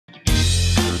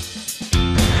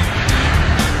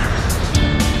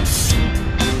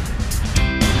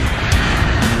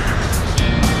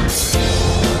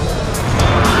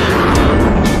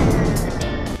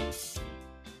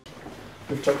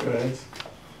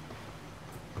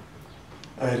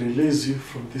I release you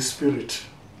from this spirit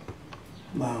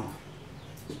now.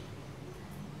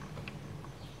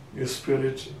 Your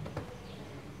spirit,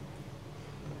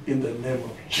 in the name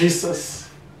of Jesus,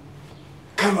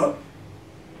 come up.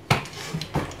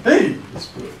 Hey, your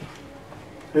spirit.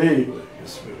 Hey, your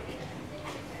spirit.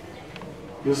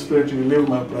 Your spirit, you leave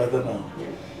my brother now.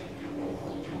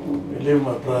 You leave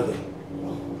my brother.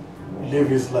 You live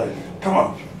his life. Come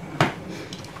on.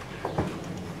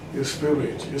 Your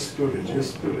spirit, your spirit, your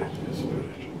spirit, your spirit.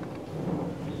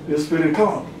 Your spirit, come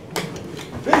on.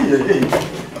 Hey, hey, hey.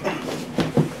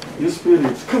 Your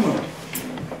spirit, come on.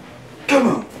 Come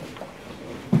on.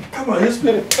 Come on, your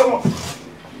spirit, come on.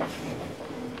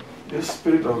 Your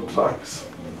spirit of drugs.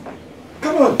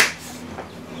 Come on.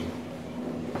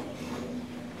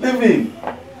 Leave him.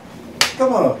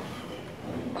 Come on.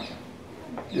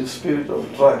 Your spirit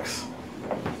of drugs.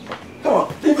 Come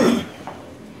on, leave him.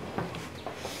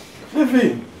 Leave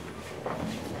him.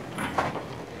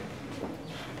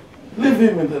 Leave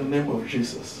him in the name of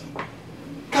Jesus.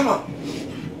 Come on.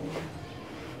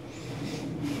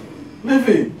 Leave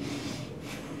him.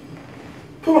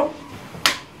 Come on.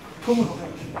 Come on.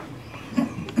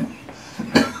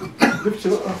 Lift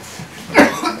your arm.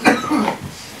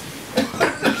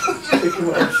 Take him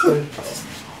outside.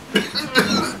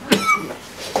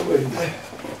 Wait.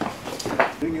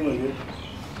 Bring him again.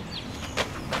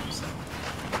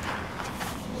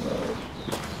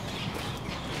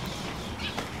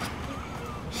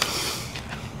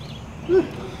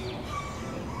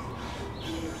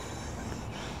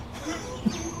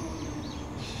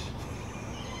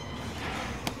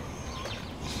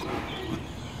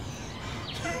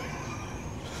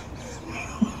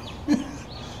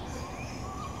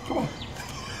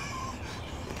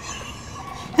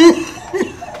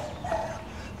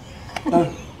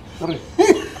 Sorry.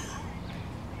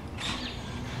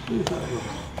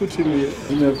 Put him here. I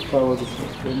don't have power to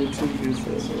anything this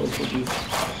and also this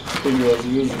thing he was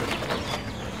using.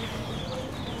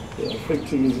 They're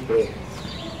affecting his brain.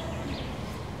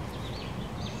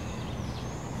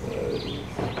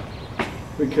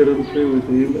 We cannot play with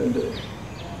him and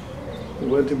we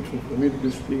want him to commit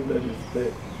this thing that is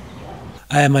there.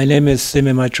 Hi, my name is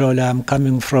𝐀𝐌𝐀𝐍. I'm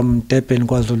coming from Durban,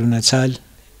 KwaZulu-Natal,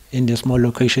 in a small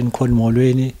location called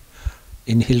Molweni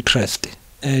in Hillcrest.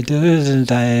 The reason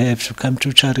I have to come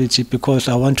to charity because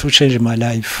I want to change my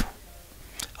life.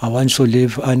 I want to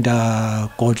live under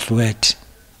God's word.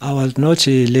 I was not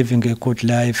living a good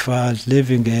life. I was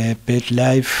living a bad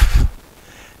life,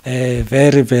 a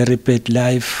very, very bad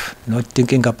life, not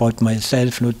thinking about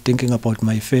myself, not thinking about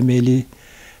my family,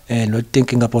 not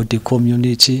thinking about the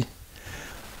community.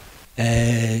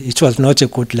 It was not a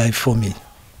good life for me.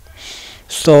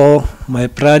 So my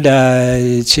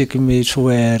brother took me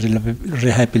to a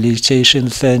rehabilitation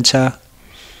center.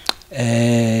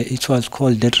 It was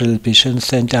called the Rehabilitation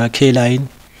Center, 𝐀𝐌𝐿.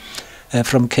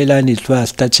 From 𝐀𝐌𝐿, it was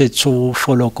started to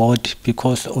follow God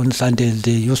because on Sundays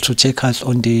they used to take us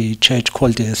on the church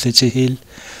called the City Hill.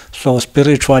 So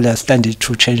spiritually I started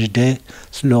to change there,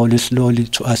 slowly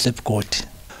to accept God.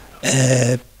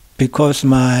 Because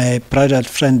my brother's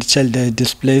friend told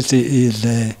this place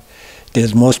is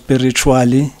there's more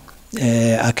spiritually,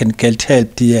 I can get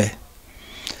help here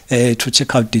to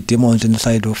check out the demons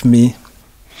inside of me,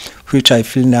 which I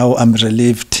feel now I'm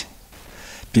relieved.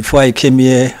 Before I came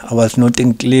here, I was not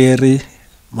clear.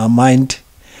 My mind,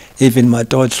 even my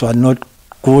thoughts were not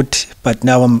good, but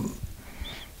now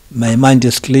my mind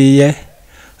is clear.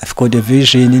 I've got a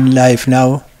vision in life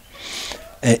now.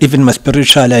 Even my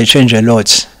spiritual, I change a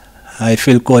lot. I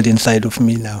feel God inside of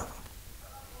me now.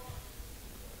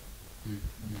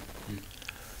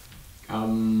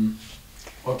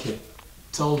 Okay,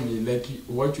 tell me, like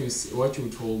what you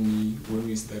told me when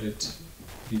we started,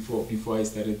 before I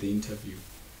started the interview.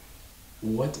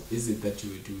 What is it that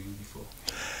you were doing before?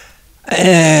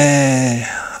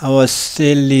 I was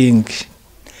selling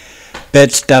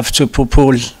bad stuff to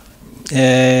people,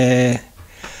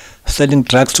 selling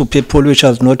drugs to people which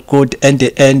was not good, and in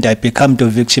the end I became the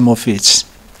victim of it.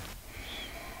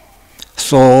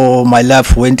 So my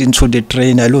life went into the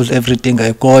drain. I lost everything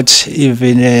I got,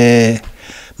 even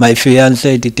my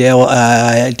fiance, the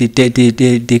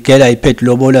girl I paid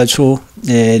lobola to,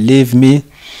 leave me.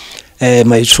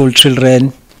 My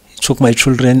children, took my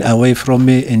children away from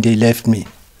me and they left me.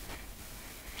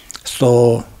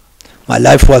 So my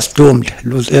life was doomed,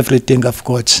 lose everything I've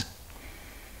got.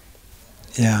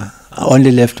 Yeah, I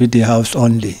only left with the house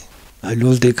only. I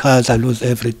lose the cars, I lose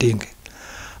everything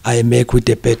I make with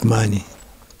the bad money,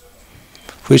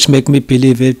 which make me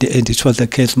believe at the end it was a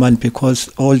case man, because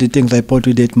all the things I bought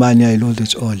with that money, I lost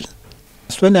it all.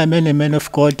 When I met a man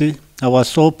of God, I was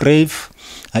so brave.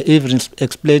 I even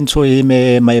explained to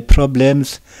him my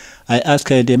problems. I asked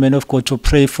the man of God to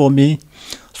pray for me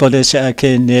so that I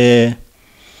can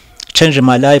change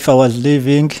my life I was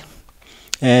living.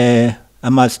 I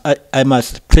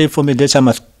must pray for me that I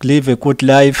must live a good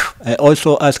life. I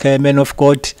also asked a man of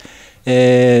God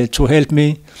to help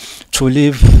me to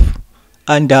live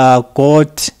under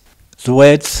God's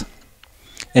words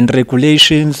and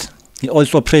regulations. He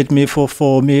also prayed me for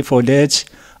that.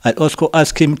 I also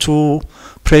asked him to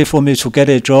pray for me to get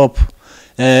a job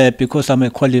because I'm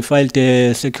a qualified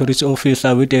security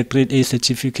officer with a grade A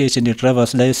certificate and a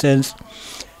driver's license,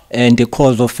 and the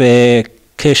course of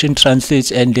cash in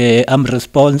transit and armed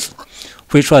response,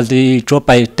 which was the job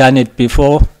I had done it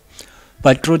before.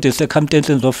 But through the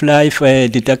circumstances of life,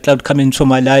 the dark cloud come into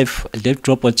my life, that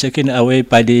job was taken away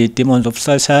by the demons of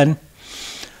Satan.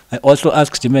 I also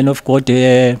asked the man of God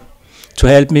to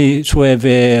help me to have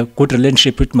a good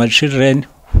relationship with my children,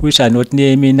 which are not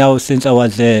near me now since I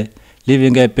was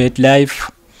living a bad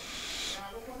life.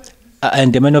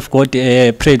 And the man of God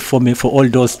prayed for me for all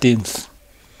those things.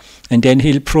 And then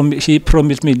he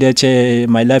promised me that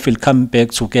my life will come back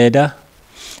together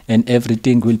and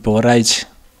everything will be all right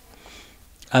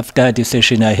after the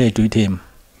session I had with him.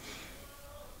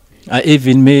 I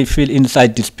even may feel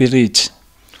inside the spirit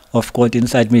of God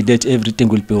inside me that everything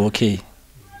will be okay.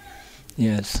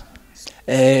 Yes.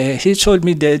 He told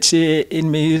me that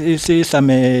in me he sees some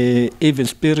evil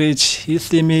spirit. He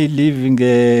sees me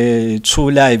living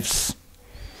 2 lives.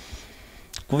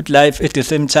 Good life at the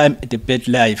same time, the bad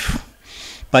life.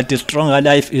 But the stronger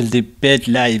life is the bad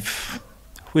life,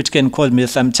 which can cause me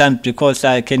sometimes because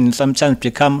I can sometimes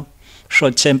become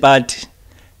short-tempered.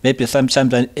 Maybe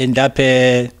sometimes I end up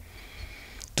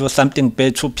do something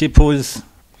bad to people,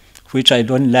 which I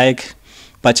don't like.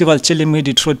 But he was telling me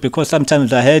the truth because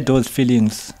sometimes I had those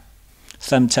feelings,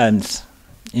 sometimes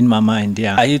in my mind.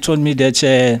 Yeah, he told me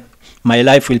that my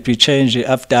life will be changed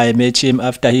after I met him,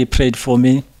 after he prayed for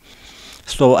me.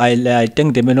 So I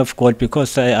thank the man of God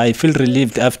because I feel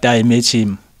relieved after I met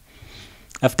him.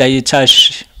 After he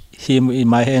touched him in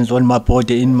my hands, on my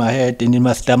body, in my head, and in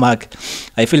my stomach,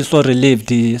 I feel so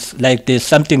relieved. Like there's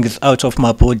something is out of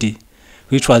my body,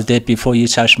 which was there before he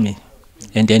touched me,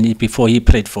 and then before he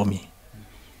prayed for me.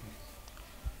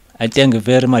 I thank you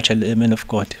very much, man of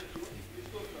God.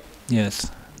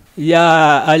 Yes.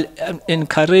 Yeah, I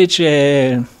encourage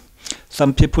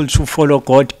some people to follow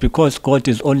God because God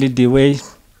is only the way.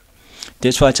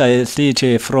 That's what I see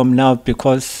it from now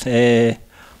because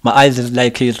my eyes is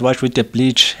like it's washed with the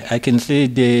bleach. I can see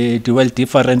the world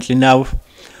differently now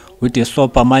with a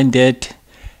sober-minded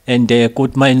and a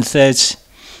good mindset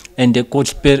and a good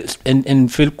spirit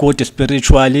and feel good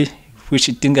spiritually, which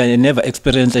I think I never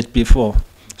experienced it before.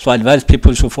 So I advise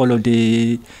people to follow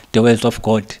the ways of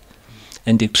God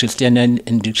and the Christian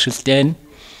and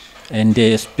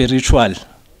the spiritual.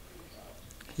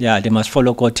 Yeah, they must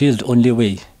follow God. He is the only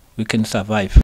way we can survive.